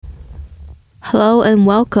Hello and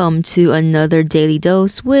welcome to another Daily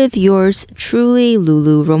Dose with yours truly,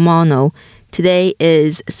 LuLu Romano. Today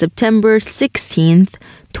is September 16th,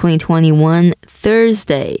 2021,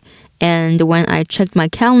 Thursday. And when I checked my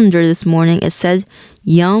calendar this morning, it said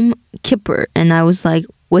Yom Kippur. And I was like,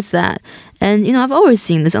 what's that? And, I've always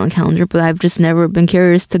seen this on the calendar, but I've just never been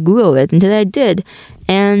curious to Google it. And today I did.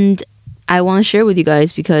 And I want to share with you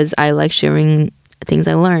guys because I like sharing things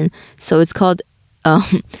I learn. So it's called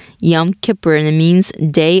Yom Kippur, and it means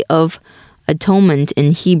Day of Atonement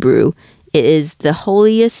in Hebrew. It is the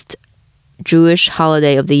holiest Jewish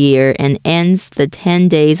holiday of the year and ends the 10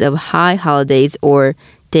 days of high holidays or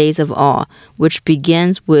days of awe, which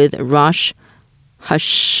begins with Rosh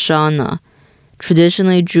Hashanah.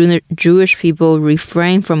 Traditionally, Jewish people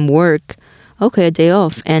refrain from work, a day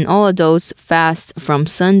off, and all adults fast from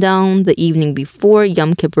sundown the evening before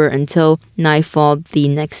Yom Kippur until nightfall the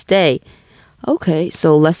next day. Okay,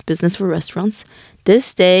 so less business for restaurants.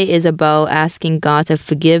 This day is about asking God to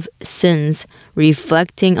forgive sins,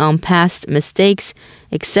 reflecting on past mistakes,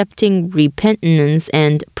 accepting repentance,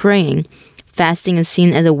 and praying. Fasting is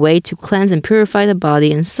seen as a way to cleanse and purify the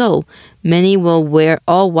body and soul. Many will wear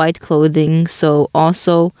all white clothing, to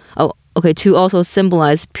also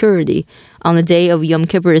symbolize purity. On the day of Yom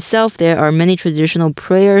Kippur itself, there are many traditional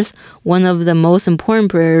prayers. One of the most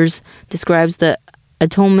important prayers describes the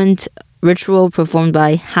atonement ritual performed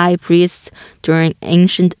by high priests during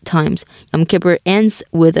ancient times. Yom Kippur ends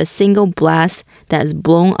with a single blast that is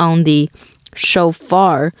blown on the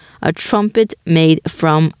shofar, a trumpet made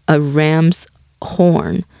from a ram's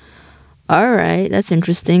horn. Alright, that's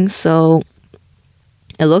interesting. So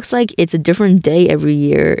it looks like it's a different day every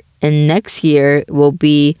year, and next year will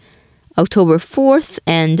be October 4th,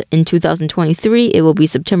 and in 2023 it will be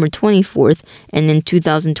September 24th, and in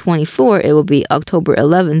 2024 it will be October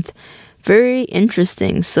 11th. Very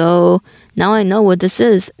interesting. So now I know what this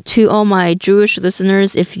is. To all my Jewish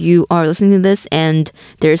listeners, if you are listening to this and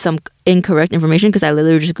there's some incorrect information, because I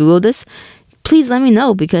literally just Googled this, please let me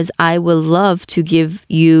know, because I would love to give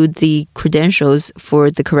you the credentials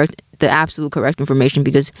for the absolute correct information,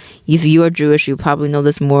 because if you are Jewish, you probably know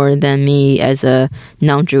this more than me as a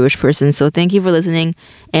non-Jewish person. So thank you for listening,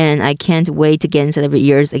 and I can't wait to get inside of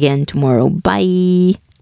your ears again tomorrow. Bye!